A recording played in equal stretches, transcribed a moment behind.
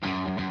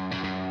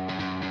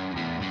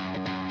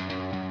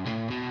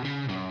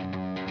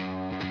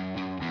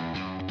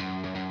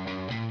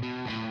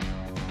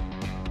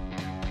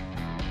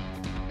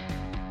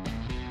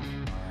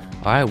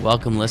All right,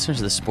 welcome listeners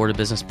to the Sport of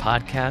Business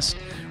podcast.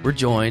 We're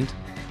joined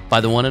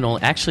by the one and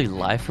only, actually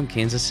live from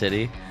Kansas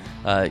City,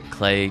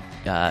 Clay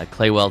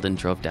Weldon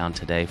drove down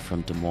today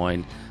from Des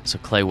Moines. So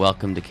Clay,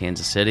 welcome to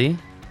Kansas City.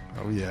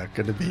 Oh yeah,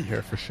 good to be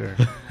here for sure.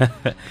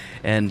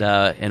 and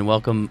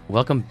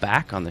welcome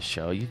back on the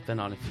show. You've been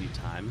on a few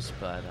times,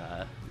 but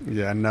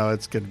yeah, no,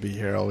 it's good to be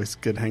here. Always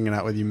good hanging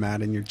out with you,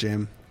 Matt, in your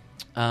gym.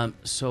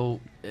 So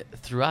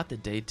throughout the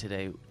day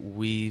today,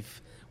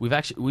 we've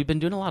been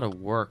doing a lot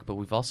of work, but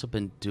we've also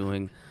been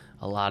doing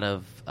a lot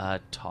of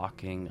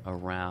talking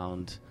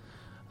around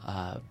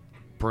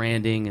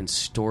branding and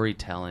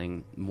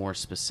storytelling more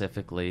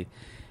specifically.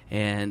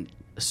 And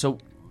so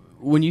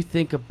when you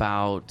think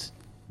about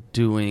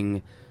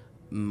doing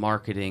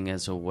marketing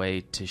as a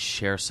way to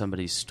share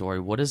somebody's story,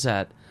 what does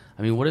that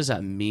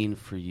mean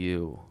for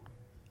you?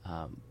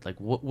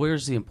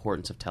 Where's the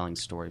importance of telling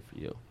story for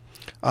you?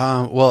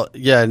 Well,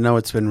 yeah, no,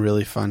 it's been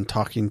really fun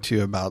talking to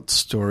you about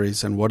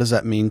stories and what does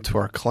that mean to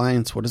our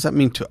clients? What does that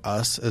mean to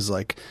us as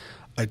like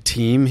a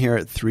team here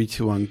at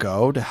 321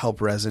 Go to help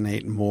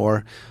resonate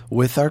more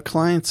with our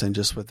clients and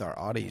just with our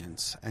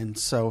audience? And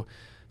so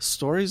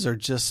stories are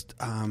just,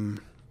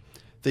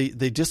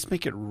 they just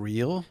make it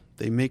real.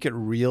 They make it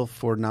real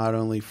for not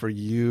only for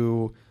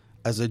you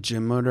as a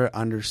gym owner to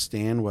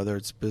understand whether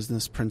it's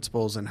business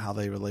principles and how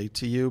they relate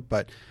to you,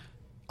 but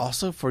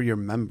also for your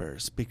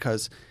members,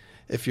 because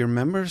if your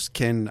members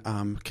can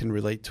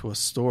relate to a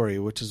story,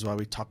 which is why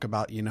we talk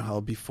about, how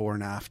before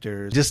and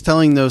after, just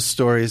telling those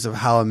stories of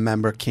how a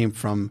member came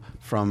from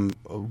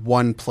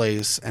one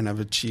place and have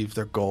achieved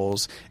their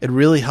goals, it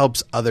really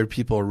helps other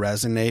people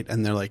resonate.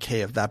 And they're like,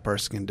 hey, if that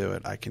person can do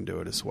it, I can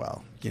do it as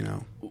well.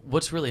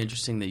 What's really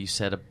interesting that you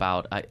said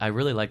about, I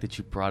really like that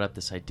you brought up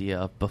this idea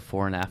of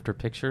before and after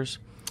pictures,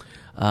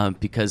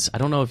 because I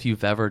don't know if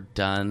you've ever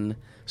done,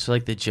 so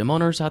like the gym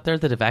owners out there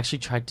that have actually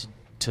tried to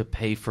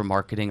pay for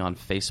marketing on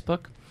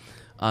Facebook.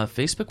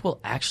 Facebook will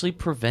actually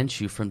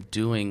prevent you from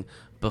doing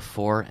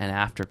before and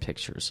after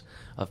pictures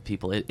of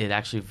people. It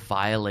actually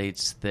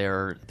violates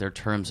their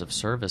terms of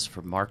service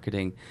for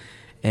marketing.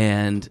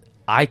 And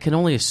I can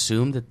only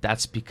assume that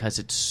that's because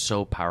it's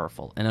so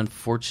powerful. And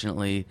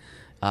unfortunately,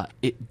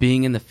 it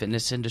being in the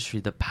fitness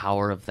industry, the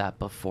power of that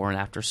before and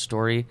after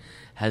story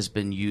has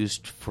been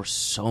used for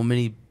so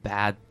many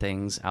bad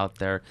things out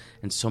there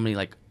and so many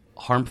like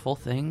harmful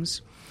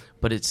things.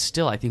 But it's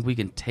still, I think we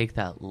can take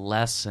that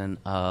lesson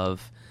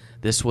of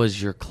this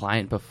was your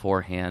client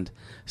beforehand.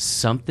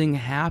 Something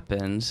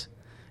happened,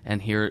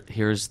 and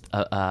here's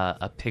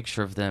a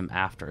picture of them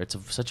after. It's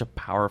such a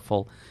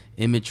powerful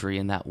imagery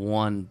in that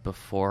one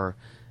before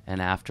and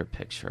after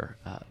picture.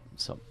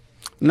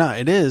 No,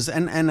 it is.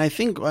 And I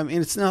think,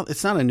 it's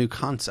not a new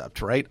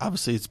concept, right?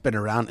 Obviously, it's been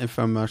around.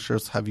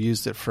 Infomercials have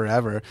used it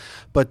forever.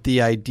 But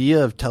the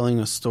idea of telling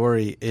a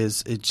story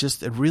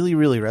it really,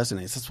 really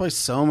resonates. That's why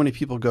so many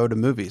people go to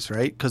movies,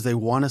 right? Because they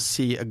want to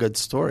see a good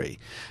story.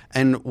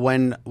 And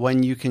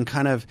when you can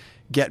kind of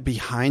get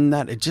behind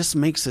that, it just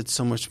makes it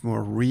so much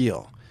more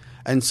real.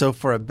 And so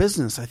for a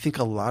business, I think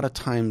a lot of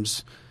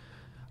times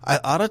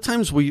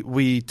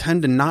we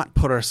tend to not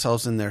put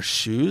ourselves in their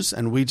shoes,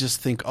 and we just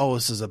think, oh,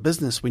 this is a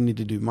business. We need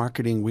to do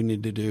marketing. We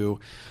need to do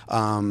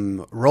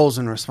roles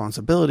and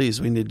responsibilities.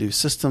 We need to do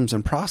systems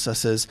and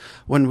processes,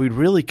 when we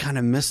really kind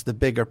of miss the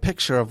bigger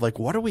picture of like,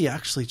 what are we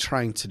actually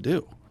trying to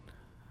do?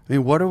 I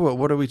mean, what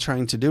are we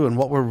trying to do? And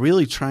what we're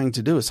really trying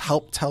to do is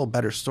help tell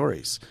better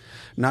stories.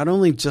 Not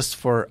only just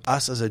for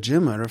us as a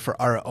gym owner,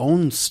 for our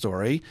own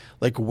story,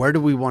 like where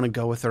do we want to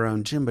go with our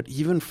own gym, but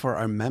even for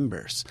our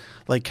members,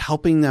 like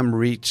helping them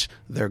reach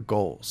their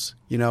goals,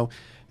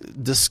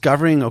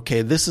 discovering,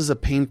 okay, this is a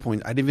pain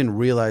point I didn't even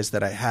realize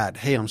that I had.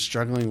 Hey, I'm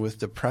struggling with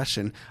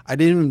depression. I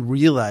didn't even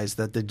realize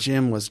that the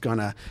gym was going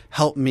to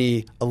help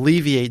me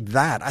alleviate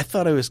that. I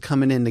thought I was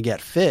coming in to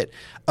get fit.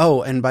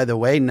 Oh, and by the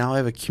way, now I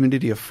have a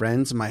community of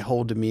friends. My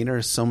whole demeanor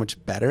is so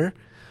much better.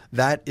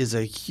 That is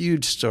a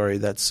huge story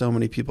that so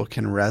many people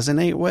can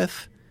resonate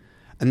with,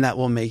 and that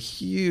will make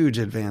huge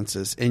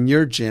advances in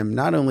your gym,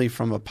 not only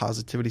from a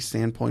positivity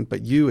standpoint,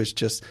 but you as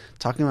just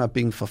talking about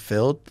being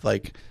fulfilled.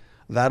 Like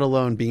that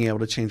alone, being able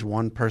to change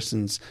one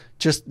person's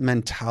just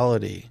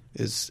mentality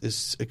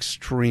is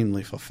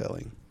extremely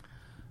fulfilling.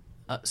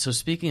 So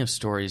speaking of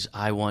stories,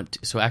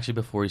 actually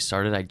before we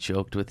started, I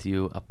joked with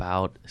you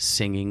about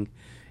singing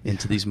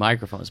into these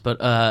microphones. But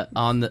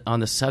on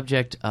the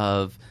subject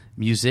of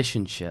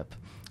musicianship,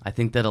 I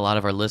think that a lot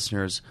of our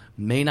listeners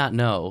may not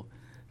know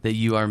that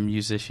you are a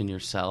musician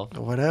yourself.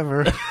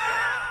 Whatever.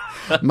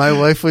 My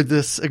wife would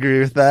disagree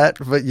with that,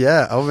 but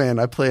yeah. Oh man,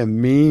 I play a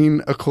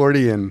mean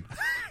accordion.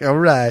 All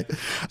right.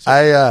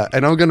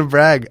 And I'm going to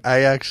brag.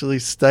 I actually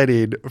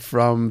studied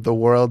from the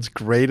world's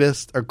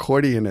greatest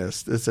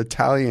accordionist. This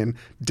Italian,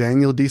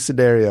 Daniel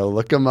Desiderio.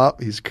 Look him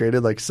up. He's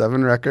created like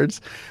 7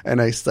 records,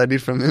 and I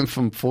studied from him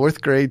from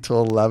 4th grade to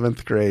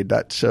 11th grade.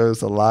 That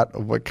shows a lot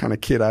of what kind of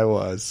kid I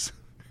was.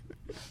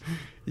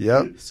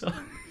 Yep.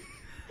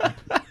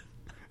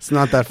 It's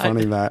not that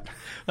funny, Matt.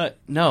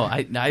 No,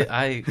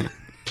 I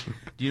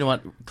you know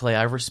what, Clay?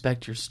 I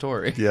respect your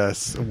story.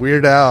 Yes,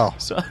 Weird Al.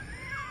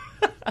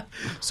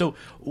 So,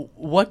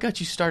 what got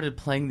you started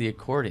playing the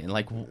accordion?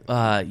 Like,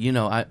 I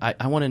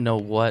want to know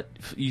what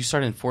you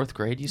started in fourth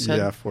grade. You said,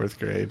 Yeah, fourth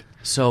grade.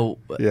 So,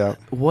 Yeah.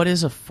 What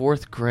is a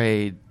fourth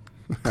grade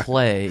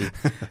Clay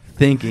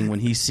thinking when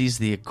he sees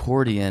the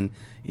accordion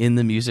in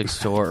the music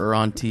store or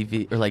on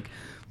TV or like?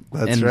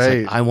 That's and right.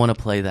 He's like, I want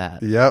to play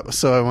that. Yep.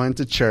 So I went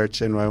to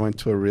church, and I went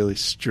to a really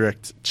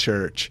strict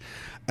church.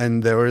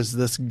 And there was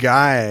this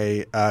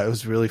guy. It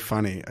was really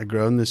funny. I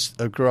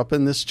grew up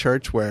in this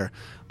church where,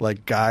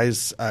 like,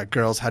 girls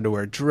had to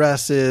wear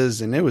dresses,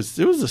 and it was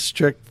a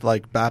strict,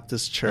 like,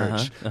 Baptist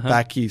church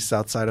back east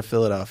outside of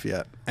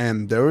Philadelphia.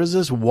 And there was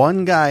this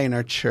one guy in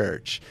our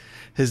church.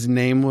 His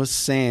name was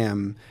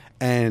Sam,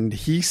 and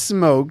he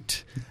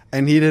smoked,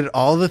 and he did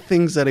all the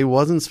things that he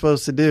wasn't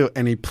supposed to do,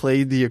 and he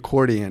played the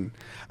accordion.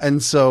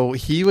 And so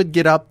he would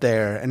get up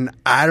there, and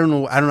I don't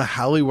know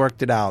how he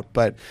worked it out,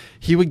 but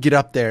he would get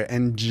up there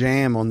and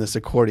jam on this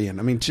accordion.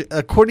 I mean,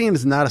 accordion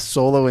is not a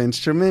solo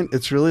instrument.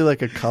 It's really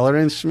like a color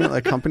instrument,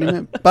 like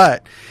accompaniment.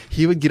 But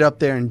he would get up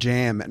there and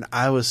jam, and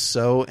I was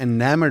so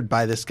enamored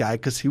by this guy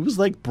because he was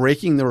like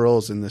breaking the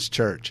rules in this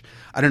church.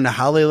 I don't know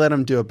how they let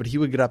him do it, but he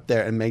would get up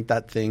there and make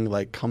that thing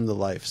like come to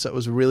life. So it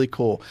was really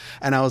cool.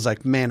 And I was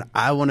like, man,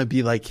 I want to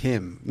be like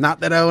him.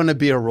 Not that I want to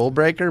be a rule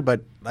breaker, but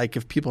like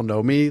if people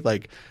know me,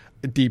 like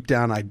deep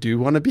down, I do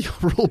want to be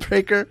a rule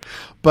breaker.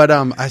 But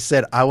I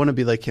said, I want to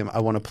be like him. I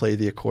want to play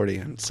the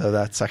accordion. So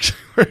that's actually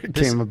where it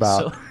came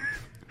about. So,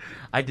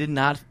 I did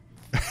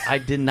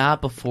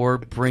not before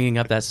bringing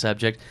up that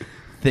subject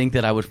think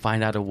that I would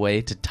find out a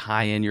way to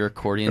tie in your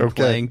accordion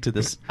playing to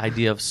this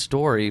idea of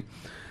story.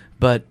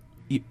 But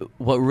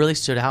what really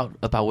stood out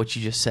about what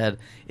you just said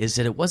is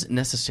that it wasn't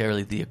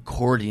necessarily the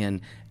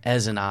accordion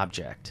as an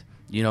object.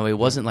 You know, it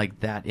wasn't like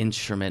that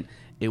instrument.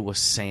 It was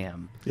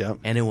Sam. Yep.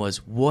 And it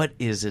was, what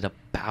is it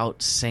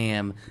about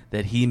Sam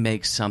that he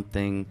makes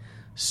something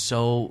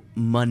so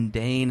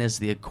mundane as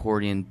the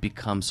accordion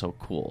become so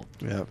cool?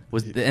 Yep.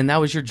 And that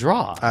was your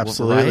draw.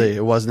 Absolutely. Right?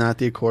 It was not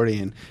the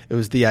accordion. It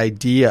was the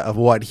idea of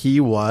what he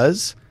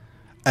was,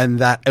 and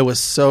that it was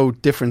so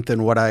different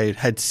than what I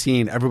had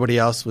seen. Everybody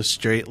else was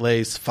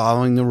straight-laced,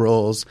 following the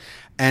rules,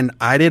 and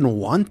I didn't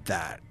want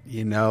that,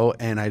 you know,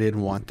 and I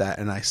didn't want that.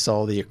 And I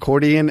saw the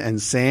accordion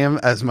and Sam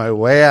as my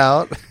way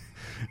out.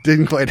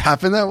 Didn't quite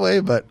happen that way,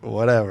 but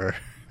whatever.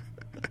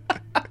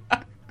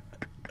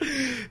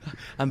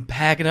 I'm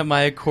packing up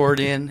my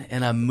accordion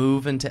and I'm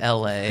moving to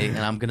LA and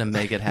I'm going to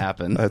make it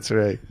happen. That's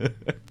right.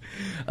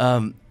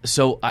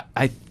 So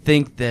I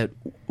think that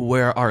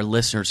where our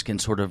listeners can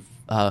sort of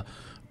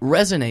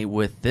resonate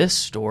with this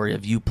story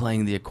of you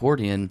playing the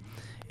accordion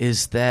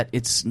is that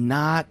it's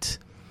not,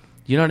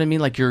 you know what I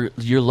mean? Like your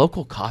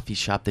local coffee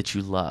shop that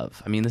you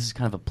love. I mean, this is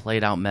kind of a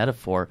played out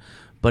metaphor,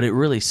 but it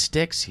really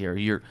sticks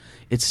here.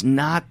 It's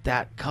not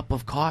that cup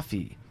of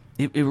coffee.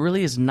 It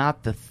really is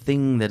not the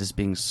thing that is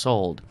being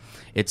sold.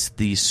 It's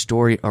the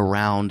story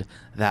around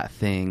that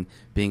thing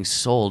being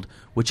sold,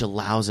 which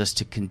allows us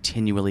to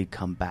continually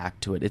come back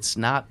to it. It's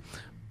not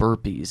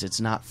burpees.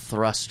 It's not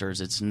thrusters.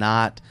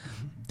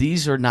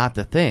 These are not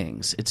the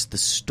things. It's the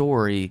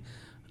story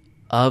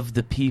of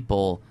the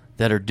people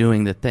that are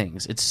doing the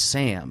things. It's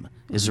Sam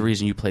is the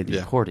reason you played the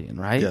accordion,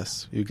 right?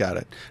 Yes, you got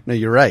it. No,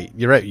 you're right.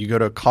 You're right. You go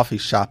to a coffee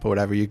shop or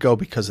whatever, you go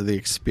because of the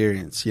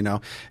experience, you know.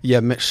 Yeah,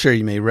 sure,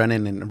 you may run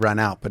in and run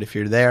out, but if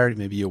you're there,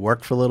 maybe you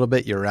work for a little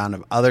bit, you're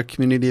around other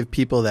community of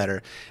people that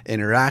are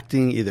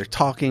interacting, either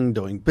talking,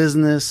 doing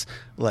business,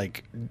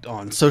 like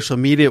on social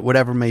media,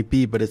 whatever it may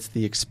be, but it's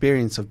the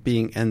experience of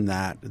being in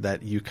that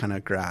you kind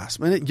of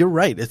grasp. And you're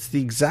right. It's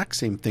the exact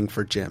same thing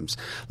for gyms.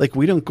 Like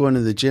we don't go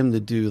into the gym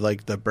to do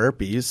like the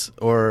burpees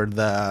or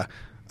the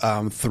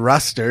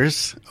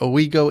thrusters.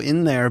 We go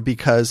in there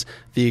because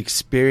the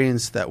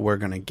experience that we're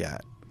going to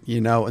get, you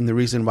know, and the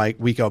reason why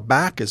we go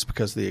back is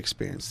because of the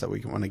experience that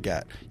we want to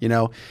get. You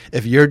know,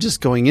 if you're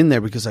just going in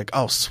there because like,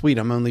 oh, sweet,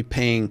 I'm only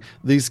paying,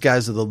 these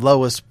guys are the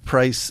lowest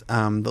price,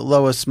 the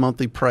lowest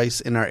monthly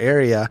price in our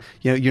area,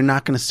 you know, you're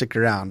not going to stick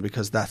around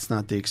because that's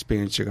not the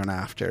experience you're going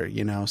after,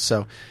 you know.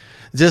 So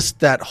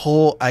just that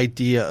whole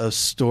idea of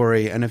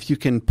story. And if you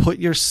can put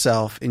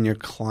yourself in your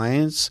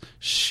client's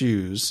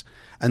shoes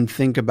and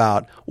think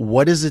about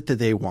what is it that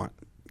they want,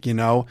 you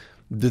know,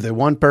 do they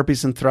want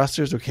burpees and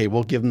thrusters? Okay,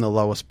 we'll give them the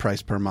lowest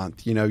price per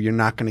month. You know, you're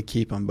not going to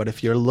keep them. But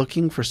if you're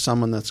looking for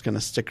someone that's going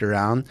to stick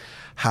around,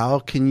 how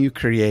can you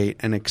create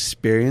an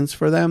experience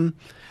for them?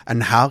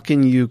 And how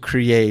can you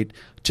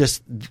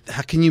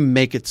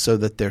make it so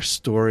that their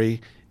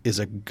story is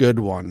a good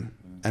one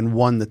and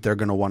one that they're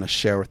going to want to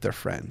share with their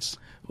friends?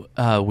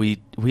 We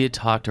had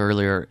talked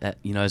earlier,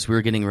 as we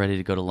were getting ready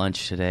to go to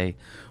lunch today,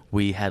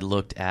 we had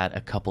looked at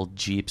a couple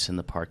Jeeps in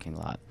the parking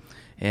lot.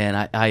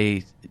 And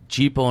I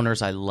Jeep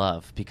owners I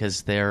love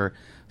because they're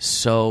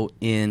so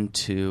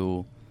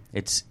into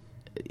it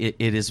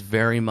is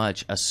very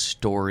much a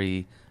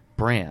story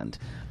brand.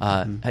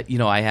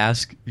 I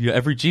ask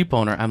every Jeep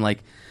owner, I'm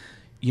like,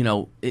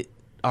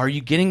 are you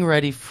getting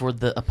ready for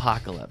the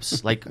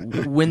apocalypse? Like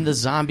when the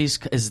zombies,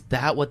 is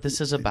that what this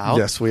is about?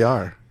 Yes, we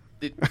are.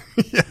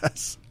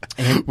 Yes.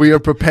 We are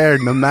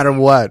prepared no matter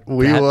what.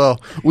 We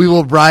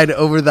will ride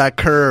over that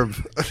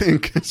curve in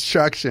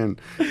construction.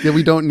 Yeah,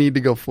 we don't need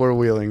to go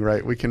four-wheeling,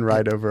 right? We can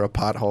ride over a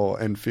pothole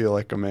and feel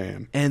like a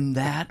man. And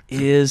that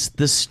is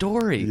the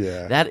story.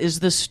 Yeah. That is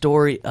the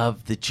story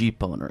of the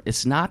Jeep owner.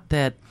 It's not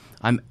that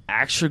I'm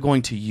actually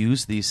going to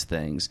use these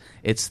things.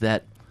 It's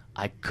that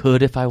I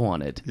could if I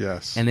wanted.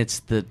 Yes. And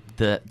it's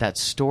that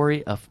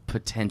story of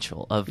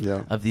potential, of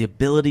the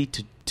ability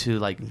to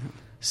like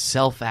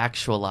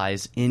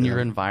self-actualize in your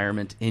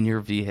environment, in your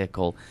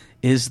vehicle,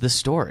 is the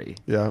story.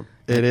 Yeah,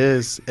 it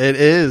is. It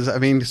is. I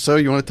mean, so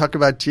you want to talk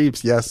about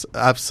Jeeps? Yes,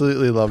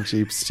 absolutely love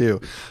Jeeps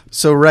too.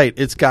 So, right,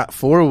 it's got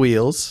four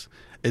wheels.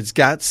 It's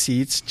got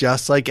seats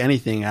just like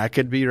anything. I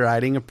could be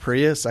riding a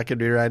Prius. I could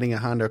be riding a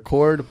Honda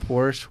Accord, a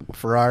Porsche,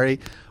 Ferrari,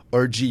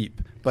 or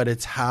Jeep. But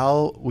it's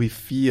how we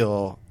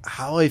feel,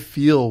 how I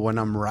feel when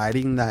I'm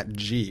riding that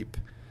Jeep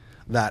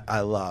that I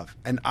love.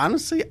 And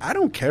honestly, I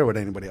don't care what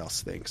anybody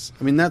else thinks.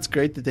 I mean, that's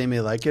great that they may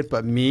like it,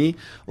 but me,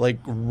 like,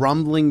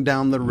 rumbling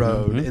down the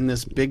road in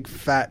this big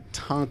fat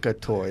Tonka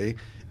toy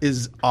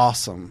is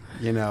awesome,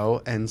 you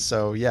know? And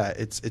so, yeah,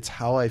 it's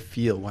how I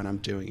feel when I'm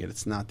doing it.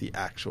 It's not the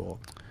actual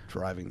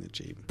driving the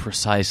Jeep.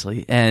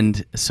 Precisely.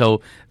 And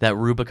so that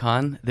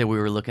Rubicon that we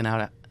were looking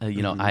at,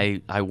 you know,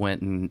 I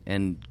went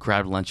and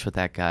grabbed lunch with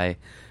that guy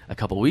a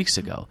couple weeks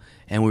ago,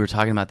 and we were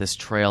talking about this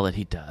trail that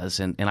he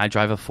does, and I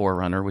drive a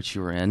 4Runner, which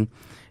you were in,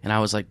 and I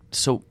was like,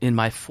 so in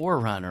my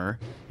 4Runner,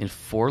 in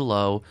 4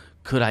 low,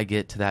 could I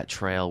get to that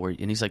trail?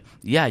 And he's like,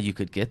 yeah, you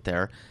could get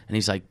there. And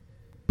he's like,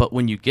 but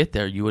when you get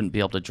there, you wouldn't be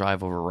able to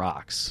drive over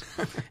rocks.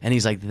 And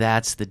he's like,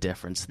 that's the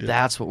difference. Yeah.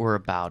 That's what we're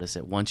about, is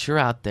that once you're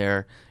out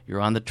there,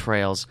 you're on the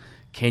trails,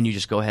 can you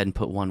just go ahead and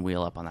put one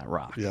wheel up on that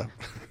rock? Yeah.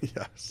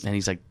 Yes. And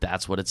he's like,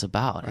 that's what it's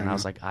about. And I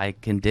was like, I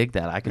can dig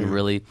that. I can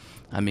really,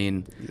 I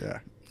mean,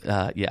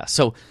 yeah.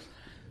 So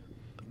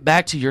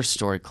back to your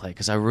story, Clay,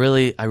 because I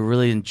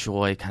really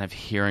enjoy kind of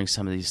hearing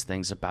some of these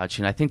things about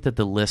you. And I think that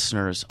the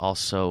listeners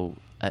also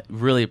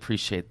really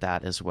appreciate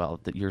that as well,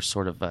 that your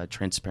sort of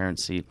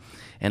transparency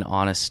and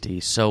honesty.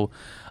 So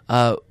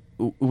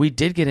we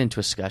did get into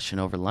a discussion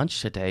over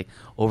lunch today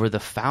over the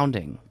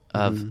founding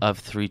of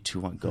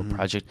 321 Go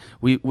Project.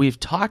 We've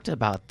talked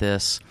about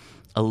this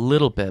a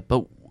little bit,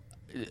 but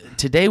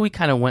today we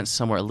kind of went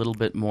somewhere a little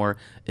bit more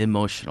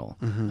emotional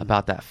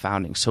about that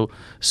founding. So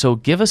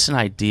give us an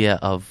idea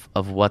of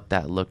what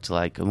that looked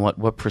like and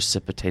what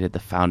precipitated the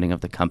founding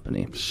of the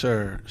company.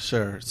 Sure.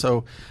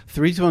 So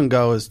 321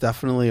 Go is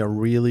definitely a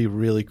really,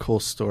 really cool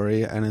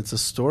story, and it's a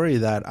story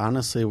that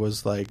honestly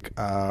was like,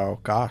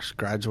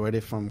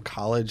 graduated from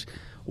college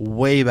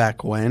way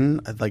back when,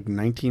 like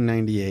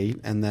 1998,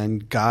 and then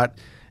got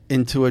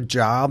into a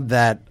job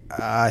that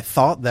I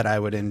thought that I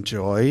would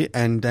enjoy,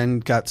 and then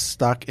got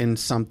stuck in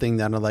something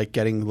that are like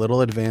getting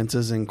little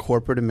advances in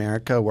corporate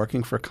America,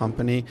 working for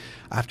company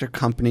after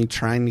company,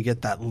 trying to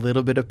get that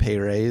little bit of pay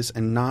raise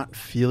and not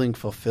feeling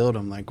fulfilled.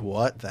 I'm like,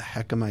 what the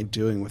heck am I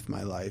doing with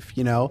my life?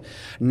 You know,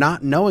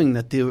 not knowing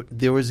that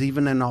there was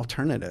even an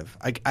alternative.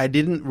 I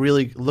didn't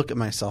really look at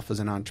myself as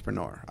an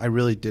entrepreneur. I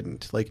really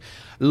didn't. Like,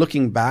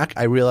 looking back,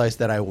 I realized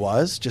that I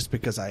was, just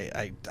because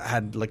I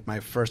had like my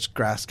first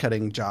grass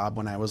cutting job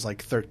when I was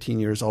like 13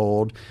 years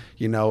old.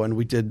 You know, and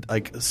we did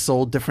like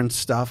sold different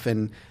stuff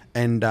and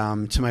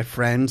to my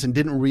friends, and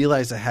didn't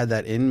realize I had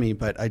that in me,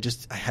 but I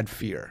had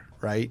fear,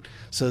 right?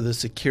 So the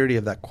security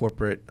of that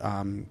corporate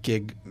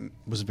gig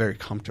was very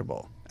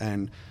comfortable,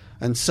 and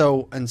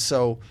so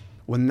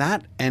when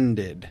that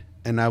ended,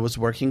 and I was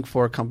working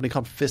for a company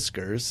called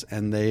Fiskars,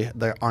 and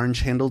they're orange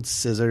handled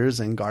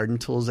scissors and garden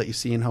tools that you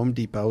see in Home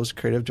Depot. I was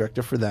creative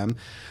director for them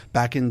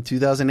back in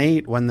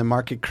 2008 when the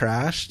market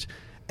crashed.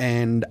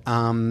 And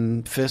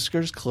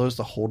Fiskars closed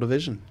the whole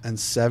division, and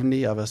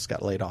 70 of us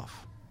got laid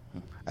off.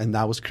 And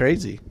that was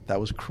crazy.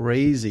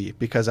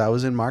 Because I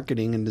was in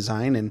marketing and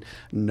design, and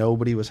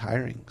nobody was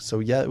hiring. So,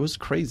 yeah, it was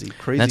crazy.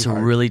 That's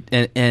hard. Really –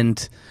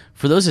 and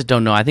for those that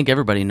don't know, I think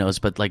everybody knows,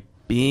 but like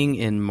being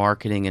in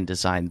marketing and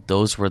design,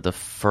 those were the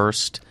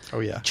first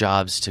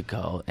jobs to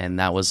go. And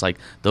that was like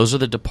 – those are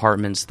the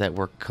departments that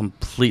were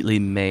completely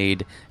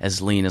made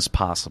as lean as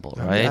possible,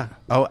 right? Yeah.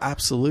 Oh,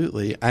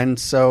 absolutely. And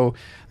so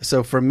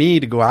for me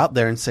to go out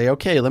there and say,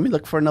 okay, let me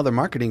look for another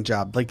marketing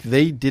job, like,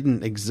 they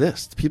didn't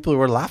exist. People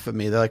were laughing at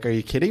me. They're like, are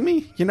you kidding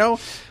me? You know?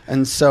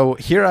 And so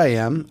here I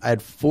am. I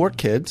had 4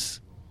 kids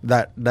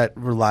that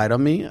relied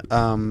on me,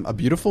 a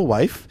beautiful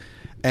wife,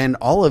 and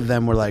all of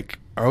them were like,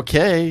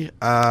 okay,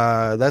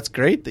 that's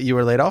great that you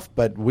were laid off,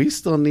 but we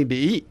still need to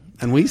eat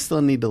and we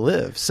still need to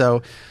live.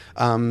 So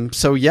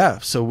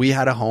we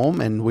had a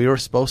home, and we were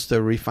supposed to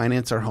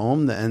refinance our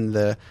home, and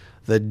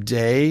the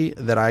day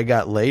that I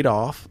got laid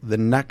off, the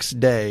next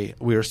day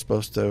we were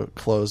supposed to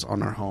close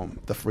on our home,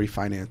 the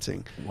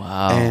refinancing.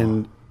 Wow.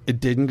 And it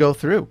didn't go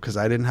through because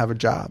I didn't have a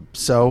job.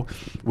 So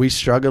we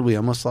struggled. We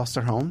almost lost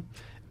our home.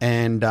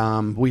 And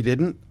we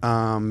didn't,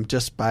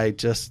 just by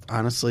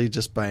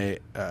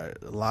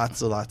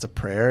lots of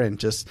prayer, and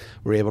just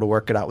were able to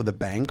work it out with the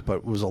bank. But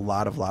it was a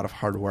lot of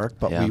hard work.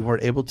 But we were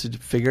able to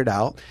figure it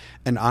out.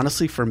 And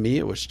honestly, for me,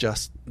 it was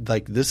just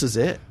like, this is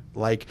it.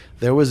 Like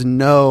there was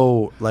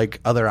no like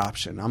other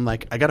option. I'm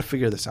like, I got to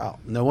figure this out.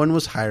 No one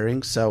was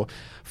hiring. So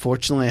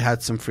fortunately I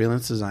had some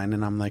freelance design,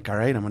 and I'm like, all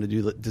right, I'm going to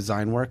do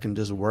design work and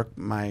just work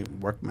my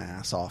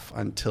ass off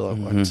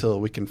until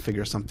we can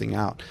figure something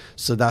out.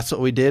 So that's what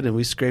we did. And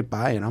we scraped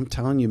by, and I'm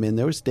telling you, man,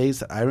 there was days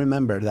that I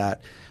remember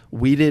that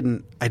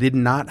I did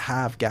not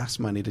have gas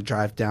money to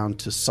drive down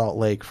to Salt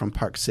Lake from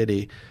Park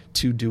City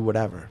to do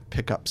whatever,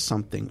 pick up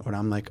something. And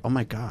I'm like, oh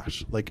my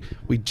gosh, like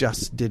we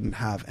just didn't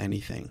have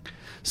anything.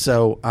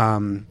 So,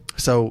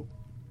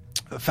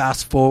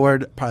 fast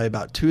forward probably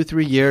about 2 or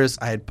 3 years,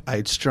 I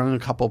had strung a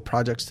couple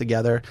projects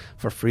together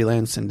for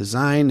freelance and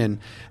design,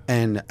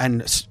 and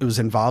it was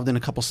involved in a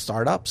couple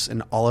startups,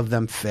 and all of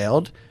them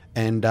failed.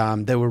 And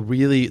they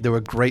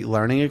were great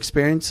learning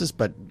experiences,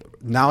 but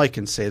now I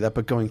can say that,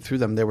 but going through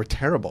them, they were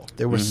terrible.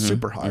 They were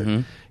super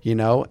hard, you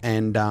know?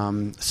 And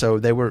so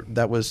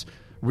that was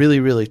really,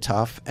 really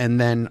tough. And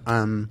then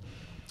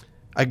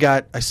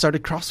I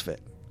started CrossFit.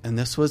 And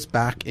this was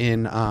back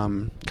in,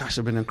 I've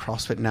been in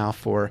CrossFit now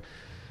for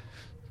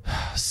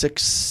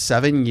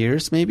 6-7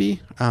 years,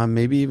 maybe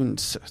even,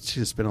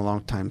 it's been a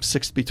long time,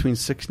 between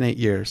 6 and 8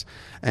 years.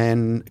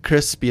 And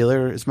Chris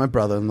Spieler is my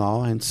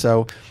brother-in-law. And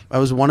so I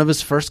was one of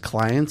his first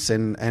clients,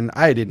 and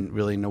I didn't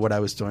really know what I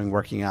was doing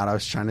working out. I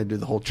was trying to do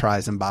the whole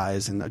tries and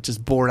buys, and I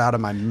just bored out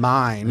of my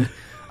mind.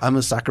 I'm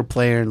a soccer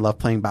player and love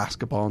playing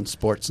basketball and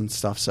sports and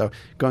stuff. So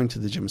going to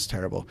the gym is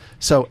terrible.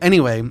 So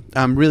anyway,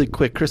 really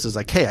quick, Chris is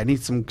like, hey, I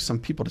need some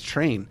people to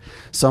train.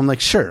 So I'm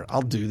like, sure,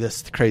 I'll do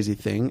this crazy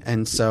thing.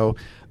 And so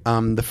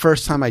the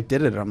first time I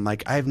did it, I'm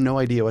like, I have no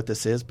idea what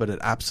this is, but it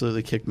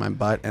absolutely kicked my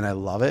butt and I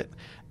love it.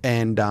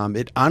 And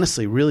it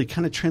honestly really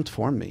kind of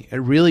transformed me. It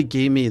really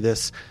gave me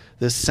this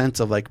sense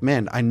of like,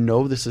 man, I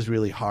know this is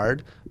really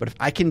hard, but if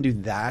I can do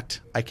that,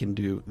 I can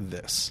do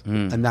this.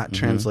 And that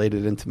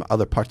translated into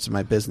other parts of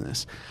my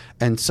business.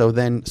 And so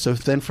then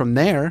from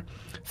there,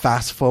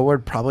 fast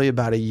forward probably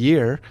about a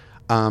year,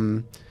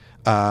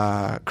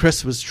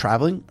 Chris was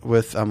traveling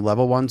with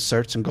Level 1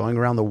 certs and going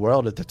around the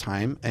world at the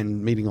time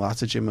and meeting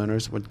lots of gym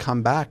owners, would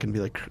come back and be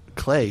like,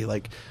 Clay,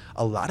 like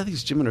a lot of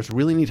these gym owners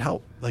really need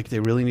help. Like they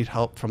really need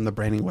help from the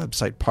branding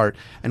website part.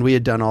 And we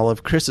had done all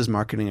of Chris's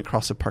marketing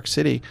across the Park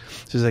City.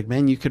 So he's like,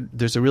 man,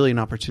 there's really an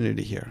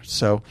opportunity here.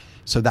 So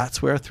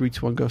that's where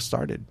 321 Go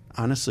started.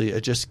 Honestly,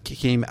 it just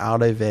came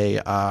out of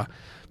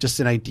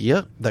just an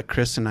idea that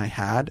Chris and I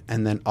had,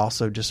 and then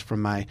also just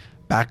from my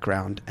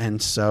background.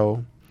 And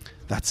so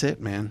that's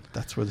it, man.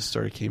 That's where the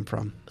story came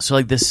from. So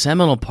like the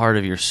seminal part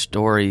of your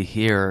story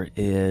here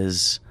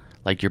is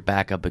like you're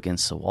back up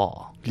against the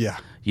wall. Yeah.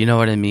 You know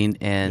what I mean?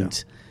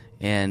 And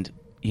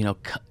you know,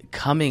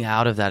 coming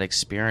out of that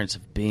experience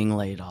of being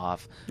laid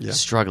off,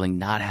 struggling,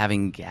 not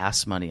having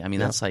gas money. I mean,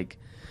 that's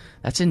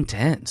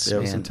intense. Yeah,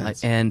 it was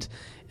intense. And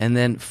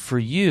then for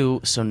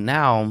you, so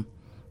now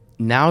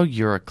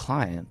you're a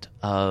client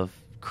of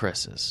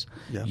Chris's.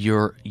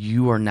 Yeah.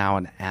 You are now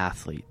an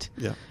athlete.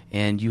 Yeah.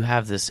 And you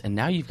have this, and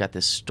now you've got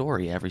this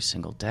story every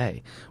single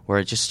day where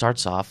it just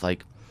starts off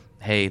like,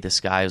 hey, this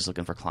guy is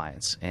looking for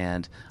clients,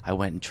 and I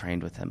went and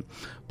trained with him.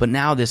 But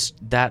now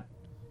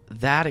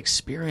that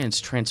experience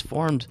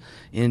transformed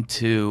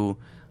into,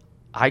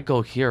 I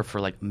go here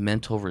for like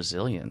mental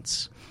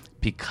resilience.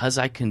 Because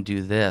I can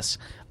do this,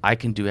 I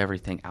can do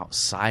everything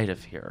outside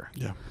of here.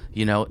 Yeah.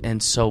 You know,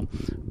 and so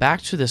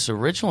back to this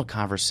original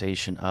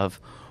conversation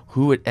of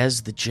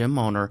as the gym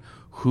owner,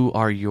 who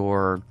are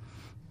your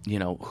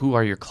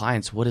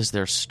clients? What is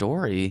their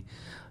story?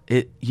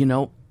 Your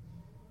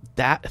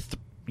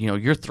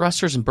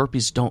thrusters and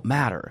burpees don't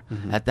matter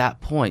at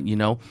that point. You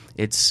know,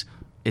 it's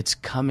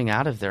coming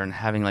out of there and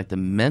having like the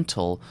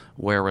mental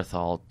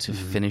wherewithal to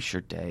finish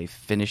your day,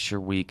 finish your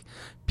week,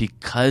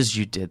 because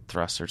you did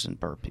thrusters and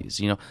burpees.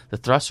 You know, the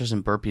thrusters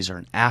and burpees are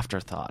an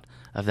afterthought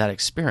of that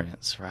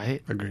experience,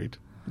 right? Agreed.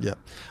 Yeah,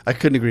 I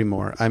couldn't agree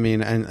more. I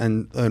mean,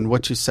 and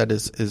what you said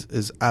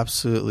is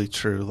absolutely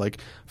true. Like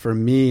for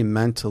me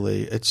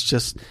mentally,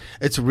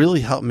 it's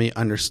really helped me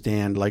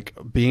understand, like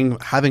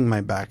having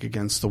my back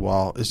against the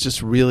wall is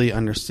just really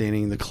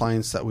understanding the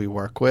clients that we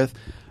work with,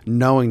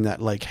 knowing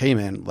that like, hey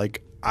man,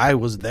 like I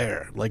was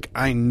there, like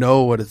I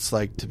know what it's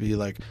like to be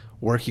like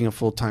working a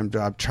full-time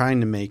job,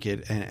 trying to make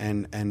it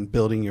and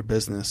building your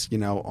business, you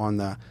know,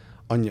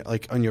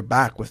 on your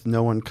back with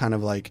no one kind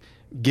of like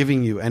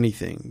giving you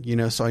anything, you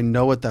know, so I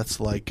know what that's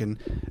like.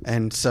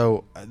 And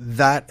so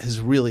that has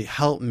really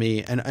helped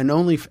me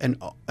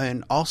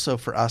and also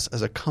for us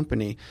as a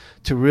company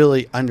to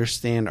really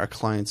understand our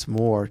clients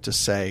more, to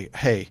say,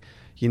 hey,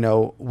 you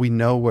know, we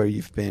know where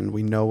you've been.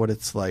 We know what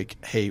it's like.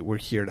 Hey, we're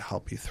here to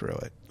help you through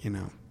it, you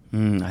know.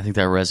 I think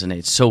that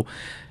resonates. So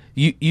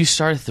you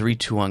started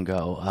 321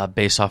 Go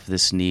based off of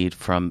this need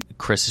from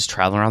Chris's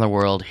traveling around the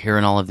world,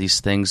 hearing all of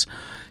these things.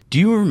 Do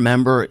you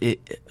remember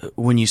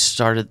when you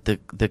started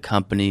the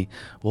company,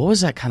 what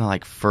was that kind of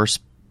like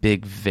first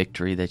big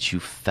victory that you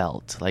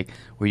felt? Like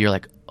where you're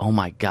like, oh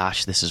my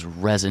gosh, this is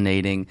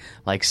resonating,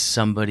 like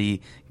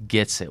somebody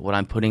gets it. What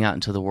I'm putting out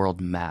into the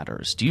world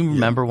matters. Do you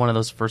remember one of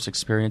those first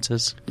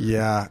experiences?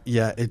 Yeah.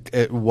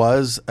 It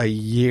was a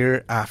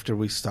year after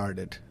we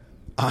started.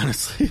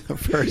 honestly, the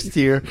first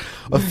year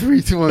of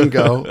 3, 2, 1,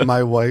 Go,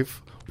 my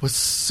wife was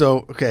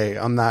so, okay,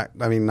 not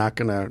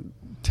going to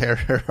tear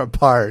her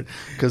apart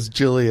because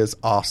Julie is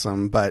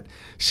awesome, but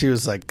she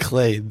was like,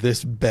 Clay,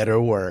 this better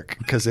work,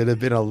 because it had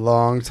been a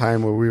long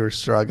time where we were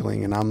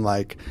struggling. And I'm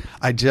like,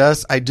 I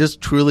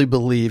just truly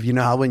believe, you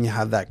know how when you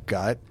have that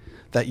gut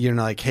that you're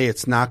like, hey,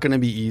 it's not going to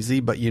be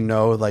easy, but you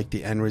know, like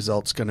the end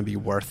result's going to be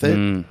worth it.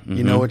 Mm-hmm.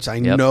 You know, which I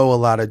know a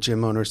lot of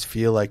gym owners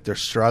feel like they're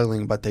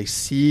struggling, but they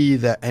see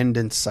the end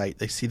in sight.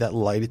 They see that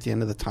light at the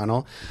end of the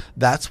tunnel.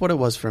 That's what it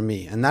was for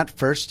me. And that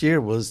first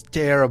year was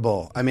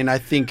terrible. I mean, I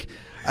think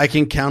I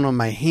can count on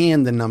my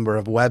hand the number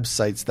of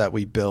websites that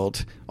we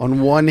built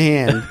on one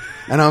hand.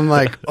 And I'm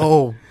like,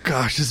 oh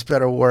gosh, this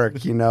better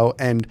work, you know?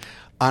 And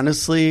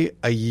honestly,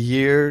 a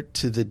year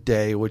to the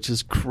day, which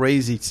is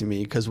crazy to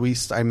me, because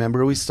I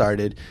remember we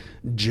started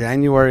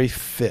January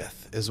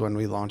 5th is when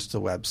we launched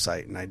the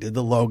website, and I did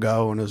the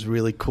logo, and it was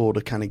really cool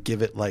to kind of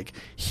give it like,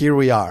 here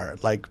we are,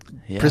 like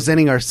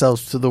presenting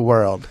ourselves to the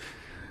world.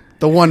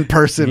 The one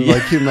person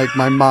like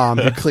my mom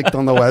who clicked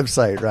on the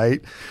website,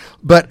 right?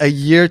 But a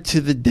year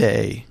to the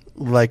day,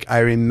 like I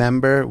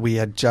remember we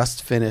had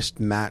just finished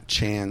Matt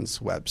Chan's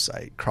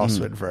website,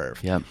 CrossFit Verve.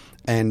 Yep.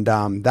 And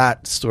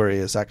that story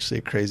is actually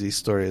a crazy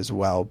story as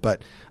well.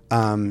 But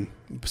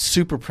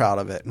super proud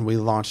of it. And we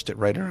launched it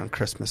right around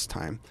Christmas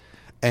time.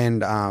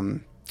 And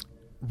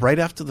right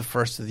after the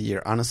first of the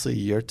year, honestly, a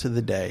year to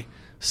the day,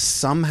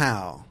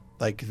 somehow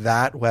like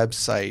that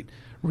website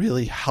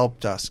really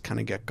helped us kind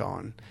of get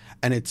going.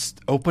 And it's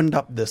opened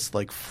up this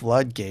like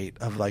floodgate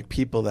of like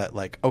people that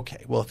like,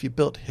 okay, well, if you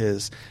built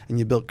his and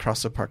you built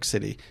CrossFit Park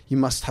City, you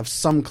must have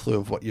some clue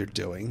of what you're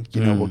doing.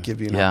 You know, we'll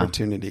give you an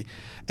opportunity.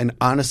 And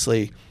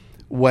honestly,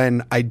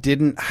 when I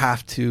didn't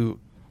have to,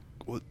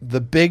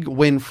 the big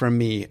win for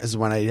me is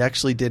when I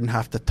actually didn't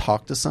have to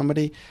talk to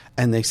somebody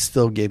and they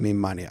still gave me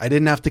money. I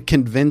didn't have to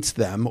convince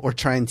them or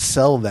try and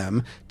sell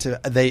them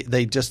to,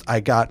 I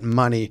got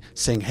money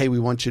saying, hey, we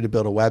want you to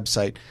build a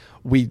website.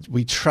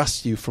 We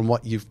trust you from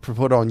what you've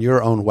put on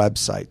your own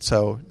website.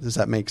 So does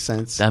that make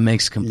sense? That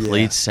makes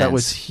complete sense. That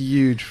was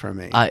huge for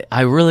me.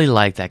 I really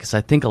like that because I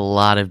think a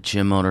lot of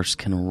gym owners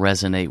can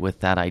resonate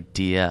with that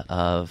idea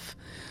of,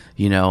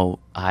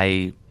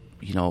 I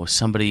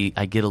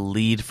get a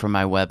lead from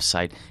my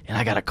website and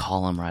I got to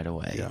call them right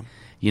away. Yeah.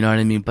 You know what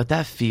I mean? But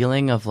that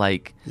feeling of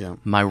like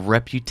my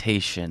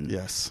reputation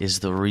is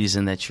the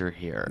reason that you're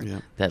here.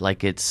 Yeah. That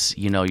like it's,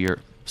 you're.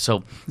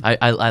 So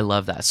I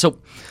love that. So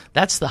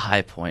that's the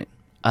high point.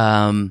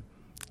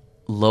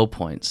 Low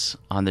points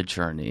on the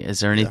journey.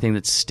 Is there anything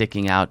that's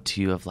sticking out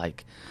to you of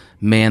like,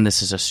 man,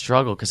 this is a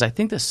struggle? Because I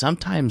think that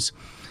sometimes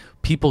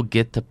people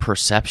get the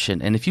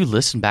perception, and if you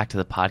listen back to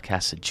the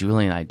podcast that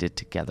Julie and I did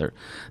together,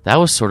 that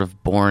was sort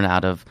of born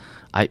out of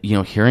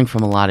hearing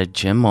from a lot of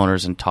gym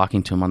owners and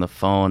talking to them on the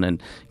phone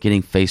and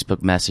getting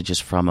Facebook messages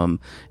from them,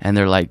 and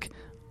they're like,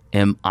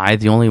 am I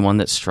the only one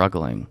that's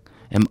struggling?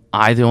 Am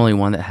I the only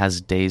one that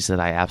has days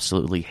that I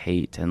absolutely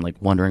hate and like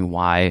wondering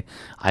why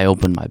I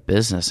opened my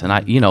business?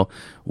 And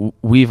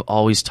we've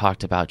always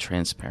talked about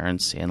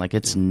transparency and like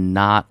it's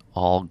not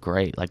all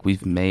great. Like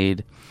we've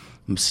made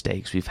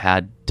mistakes, we've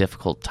had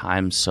difficult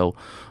times. So,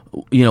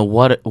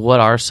 what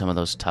are some of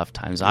those tough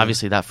times?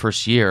 Obviously, that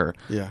first year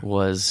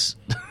was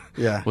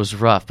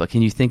rough, but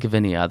can you think of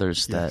any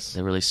others that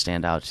really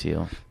stand out to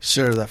you?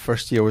 Sure, that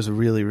first year was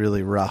really,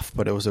 really rough,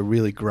 but it was a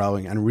really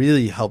growing and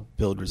really helped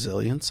build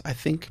resilience, I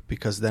think,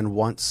 because then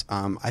once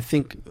I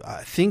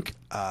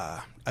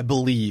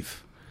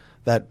believe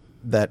that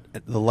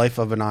the life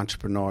of an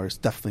entrepreneur is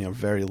definitely a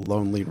very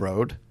lonely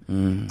road.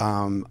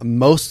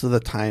 Most of the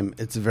time,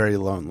 it's very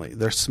lonely.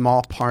 There's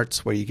small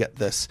parts where you get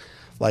this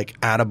like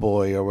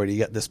attaboy or where you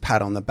get this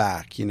pat on the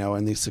back,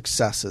 and these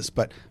successes.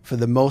 But for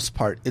the most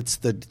part, it's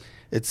that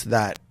it's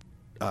that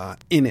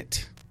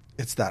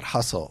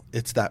hustle,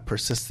 it's that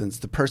persistence,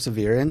 the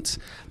perseverance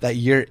that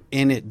you're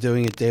in it,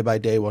 doing it day by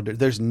day. Well,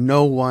 there's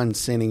no one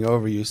standing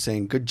over you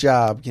saying, good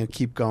job,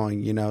 keep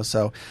going,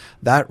 So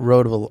that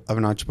road of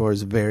an entrepreneur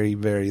is very,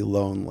 very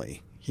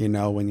lonely,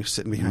 when you're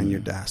sitting behind your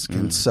desk.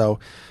 And so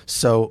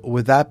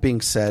with that being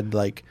said,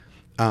 like,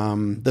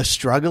 the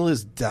struggle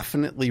is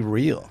definitely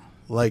real.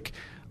 Like,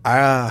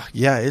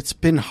 it's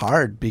been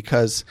hard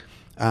because,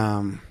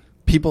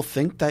 people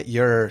think that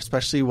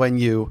especially when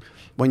you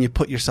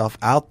put yourself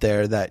out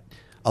there, that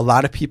a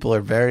lot of people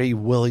are very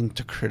willing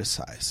to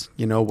criticize,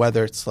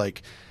 whether it's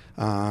like,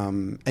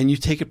 and you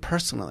take it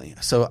personally.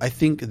 So I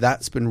think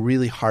that's been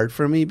really hard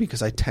for me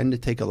because I tend to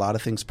take a lot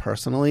of things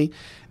personally.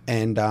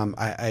 And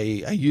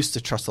I used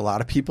to trust a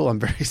lot of people.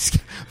 I'm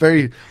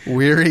very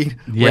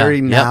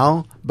wary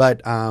now,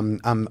 but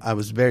I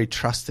was very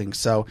trusting.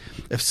 So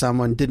if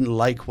someone didn't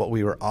like what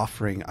we were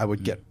offering, I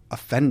would get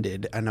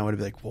offended, and I would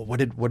be like, well, what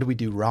did we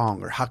do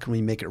wrong, or how can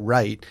we make it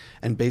right,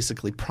 and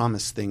basically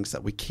promise things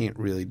that we can't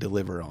really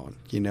deliver on.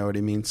 You know what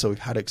I mean? So we've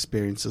had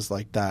experiences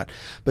like that.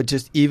 But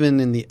just even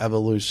in the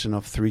evolution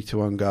of 3, 2,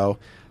 1, Go,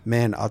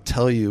 man, I'll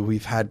tell you,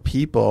 we've had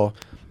people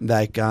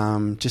like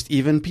just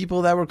even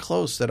people that were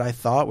close that I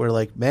thought were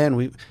like, man,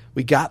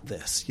 we got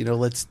this,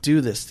 let's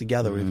do this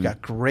together. We've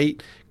got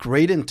great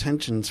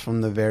intentions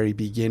from the very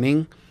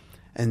beginning.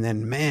 And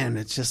then, man,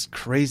 it's just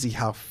crazy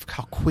how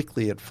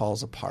quickly it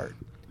falls apart.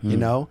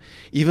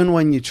 Even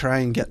when you try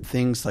and get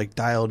things like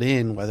dialed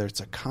in, whether it's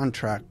a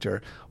contract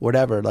or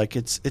whatever, like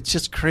it's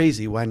just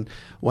crazy when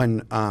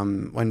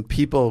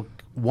people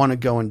want to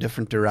go in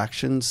different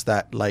directions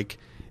that like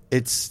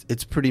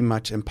it's pretty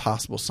much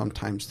impossible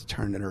sometimes to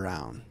turn it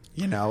around,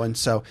 And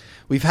so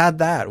we've had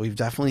that. We've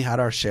definitely had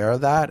our share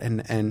of that,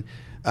 and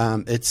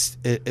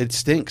it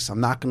stinks. I'm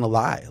not going to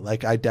lie.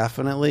 Like I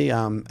definitely,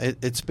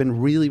 it's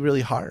been really,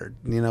 really hard,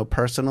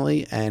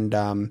 personally,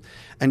 and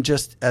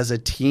just as a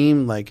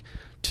team, like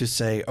to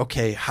say,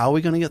 okay, how are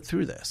we going to get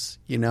through this?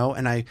 And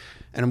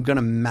I'm going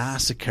to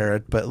massacre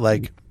it, but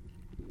like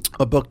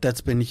a book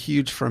that's been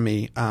huge for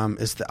me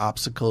is The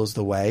Obstacle is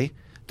the Way.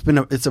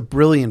 It's a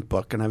brilliant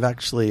book, and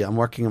I'm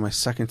working on my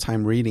second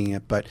time reading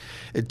it, but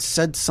it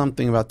said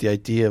something about the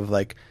idea of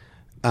like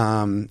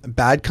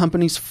bad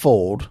companies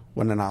fold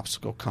when an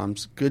obstacle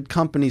comes. Good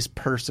companies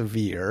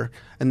persevere,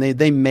 and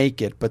they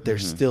make it, but they're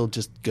still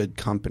just good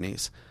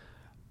companies.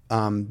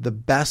 The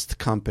best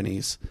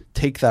companies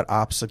take that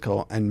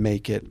obstacle and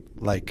make it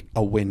like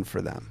a win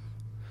for them.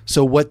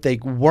 So what they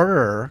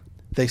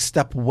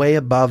step way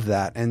above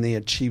that, and they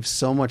achieve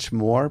so much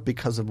more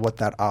because of what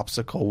that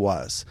obstacle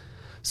was.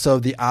 So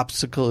the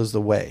obstacle is the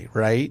way,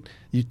 right?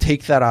 You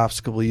take that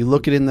obstacle, you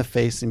look it in the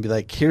face and be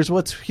like, here's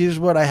what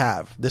I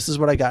have. This is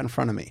what I got in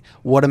front of me.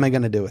 What am I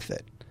going to do with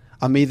it?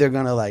 I'm either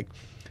going to like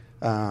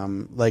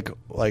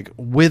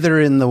wither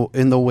in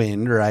the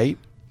wind, right?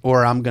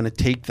 Or I'm going to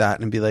take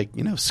that and be like,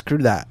 screw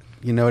that.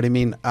 You know what I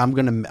mean? I'm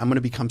going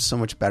to become so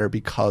much better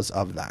because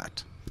of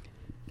that.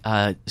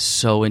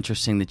 So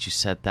interesting that you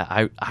said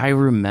that. I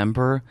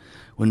remember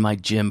when my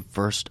gym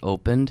first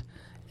opened,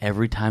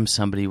 every time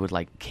somebody would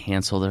like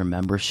cancel their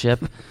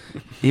membership,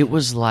 it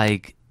was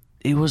like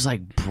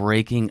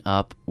breaking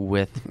up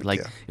with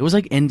like it was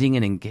like ending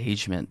an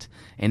engagement,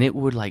 and it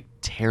would like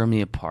tear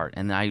me apart.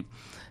 And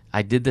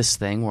I did this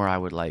thing where I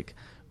would like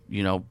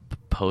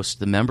post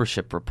the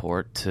membership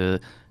report to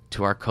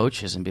our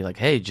coaches and be like,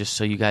 hey, just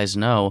so you guys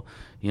know,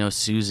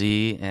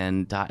 Susie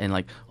and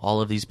like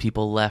all of these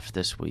people left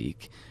this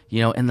week,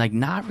 and like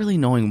not really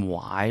knowing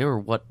why or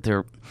what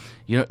they're,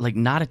 like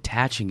not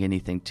attaching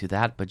anything to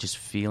that, but just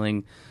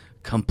feeling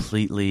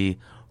completely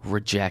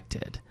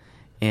rejected.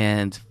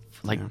 And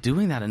like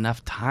doing that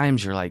enough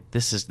times, you're like,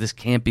 this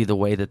can't be the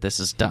way that this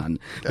is done.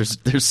 There's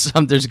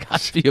got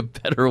to be a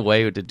better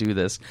way to do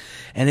this.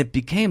 And it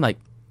became like,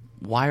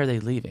 why are they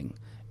leaving?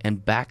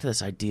 And back to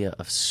this idea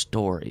of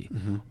story.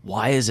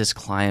 Why is this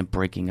client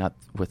breaking up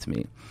with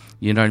me?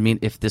 You know what I mean?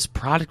 If this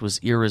product was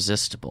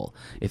irresistible,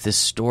 if this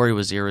story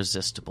was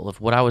irresistible, if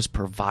what I was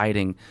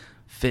providing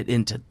fit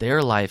into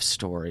their life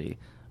story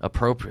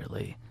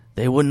appropriately,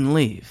 they wouldn't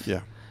leave.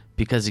 Yeah.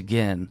 Because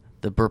again,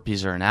 the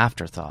burpees are an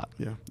afterthought.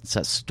 Yeah. It's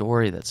that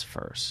story that's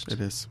first.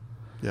 It is.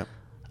 Yeah.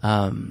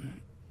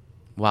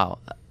 Wow.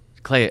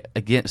 Clay,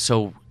 again,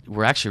 so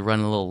we're actually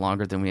running a little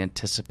longer than we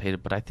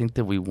anticipated, but I think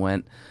that we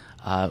went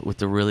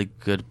with a really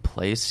good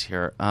place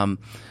here.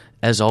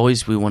 As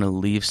always, we want to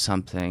leave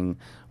something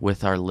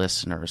with our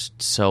listeners.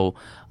 So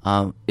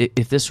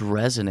if this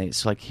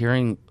resonates, like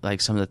hearing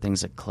like some of the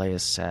things that Clay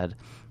has said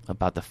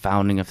about the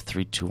founding of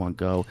 321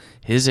 Go,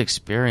 his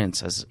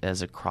experience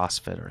as a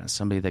CrossFitter, as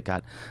somebody that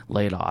got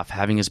laid off,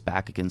 having his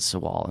back against the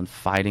wall and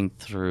fighting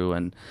through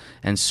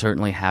and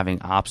certainly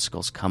having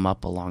obstacles come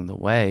up along the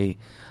way,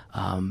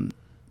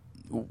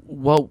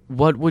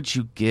 what would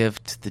you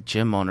give to the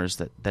gym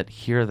owners that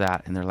hear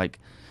that and they're like,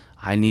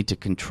 I need to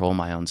control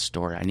my own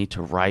story. I need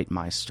to write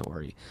my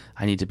story.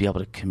 I need to be able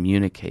to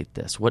communicate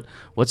this.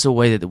 What's a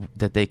way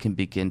that they can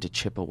begin to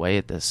chip away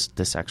at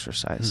this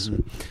exercise?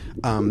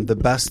 The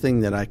best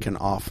thing that I can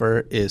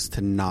offer is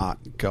to not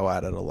go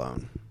at it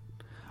alone.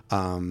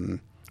 To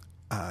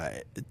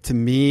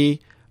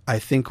me, I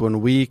think when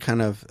we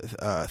kind of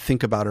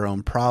think about our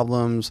own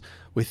problems,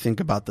 we think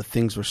about the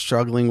things we're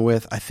struggling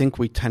with, I think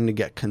we tend to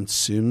get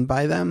consumed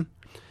by them.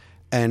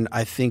 And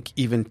I think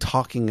even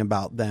talking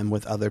about them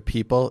with other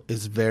people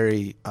is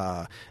very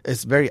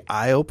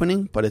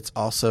eye-opening, but it's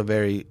also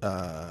very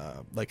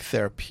like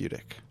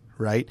therapeutic,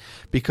 right?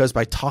 Because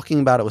by talking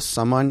about it with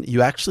someone,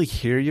 you actually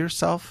hear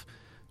yourself,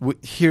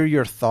 hear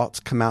your thoughts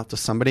come out to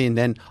somebody, and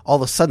then all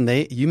of a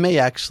sudden you may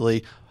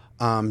actually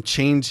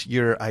change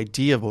your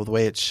idea of the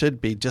way it should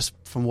be just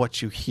from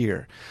what you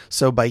hear.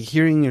 So by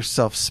hearing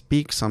yourself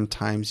speak,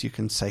 sometimes you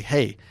can say,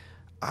 hey,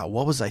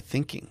 what was I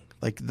thinking?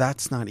 Like,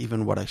 that's not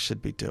even what I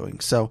should be doing.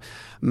 So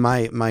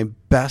my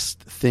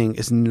best thing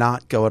is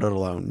not go at it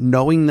alone.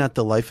 Knowing that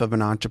the life of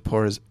an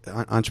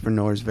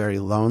entrepreneur is very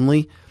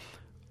lonely,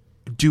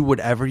 do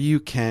whatever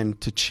you can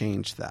to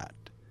change that.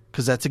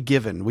 Because that's a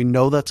given. We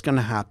know that's going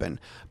to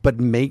happen. But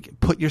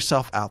put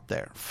yourself out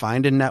there.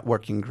 Find a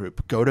networking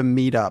group. Go to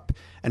Meetup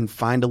and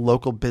find a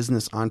local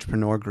business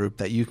entrepreneur group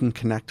that you can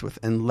connect with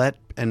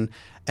and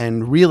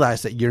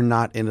realize that you're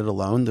not in it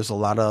alone. There's a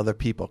lot of other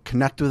people.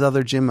 Connect with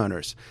other gym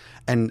owners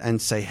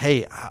and say,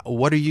 hey,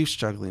 what are you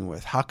struggling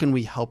with? How can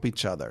we help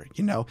each other?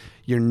 You know,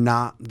 you're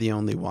not the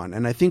only one.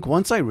 And I think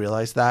once I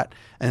realized that,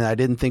 and I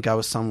didn't think I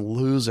was some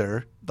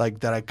loser,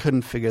 like that I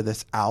couldn't figure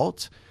this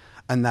out,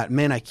 and that,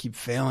 man, I keep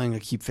failing,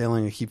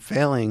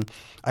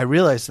 I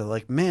realized that,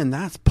 like, man,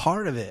 that's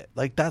part of it.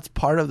 Like, that's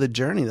part of the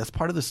journey. That's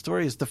part of the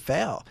story, is to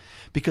fail.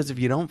 Because if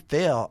you don't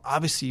fail,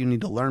 obviously you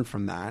need to learn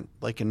from that,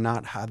 like, and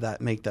not have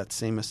that, make that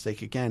same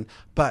mistake again.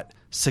 But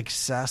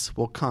success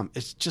will come.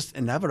 It's just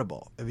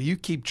inevitable. If you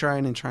keep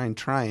trying,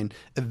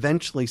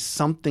 eventually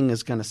something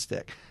is going to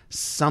stick.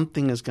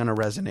 Something is going to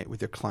resonate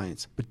with your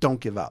clients. But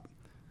don't give up.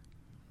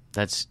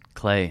 That's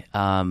Clay.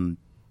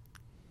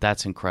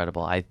 That's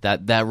incredible.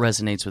 That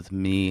resonates with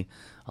me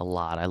a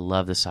lot. I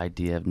love this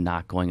idea of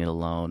not going it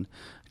alone,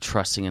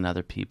 trusting in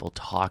other people,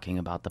 talking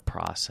about the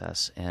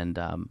process, and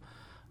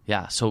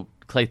So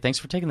Clay, thanks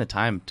for taking the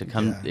time to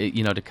come.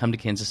 To come to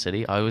Kansas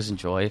City. I always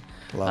enjoy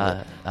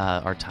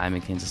our time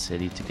in Kansas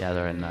City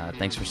together, and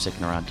thanks for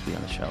sticking around to be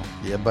on the show.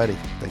 Yeah, buddy.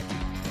 Thank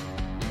you.